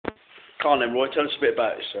Come on then, Roy, tell us a bit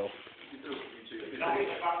about yourself.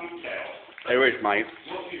 Here it is, mate.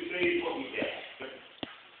 What you see is what you get.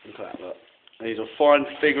 Look at that, look. He's a fine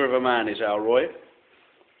figure of a man, is our Roy.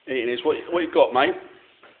 Eating his... What you got, mate?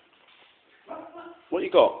 What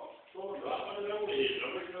you got? I don't know what it is.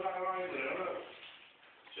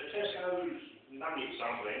 It's a Tesco's nugget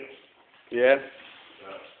something. Yeah?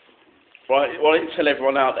 Right, why don't you tell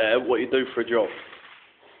everyone out there what you do for a job?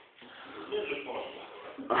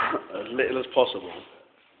 As little as possible.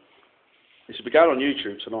 This will be going on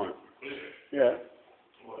YouTube tonight. Yeah.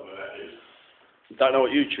 Whatever that is. You don't know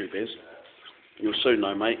what YouTube is? You'll soon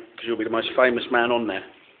know, mate, because you'll be the most famous man on there.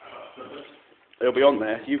 He'll be on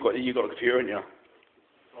there. You've got a computer, haven't you?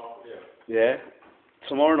 Oh, yeah. Yeah.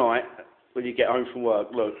 Tomorrow night, when you get home from work,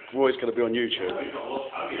 look, Roy's going to be on YouTube. You've got a lot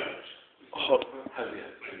of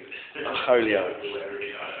Holio.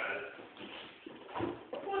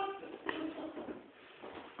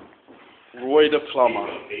 Roy the Plumber.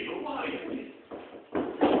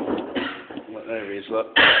 Look, there he is, look.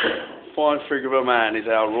 Fine figure of a man is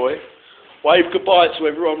our Roy. Wave goodbye to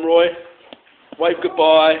everyone, Roy. Wave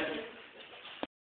goodbye.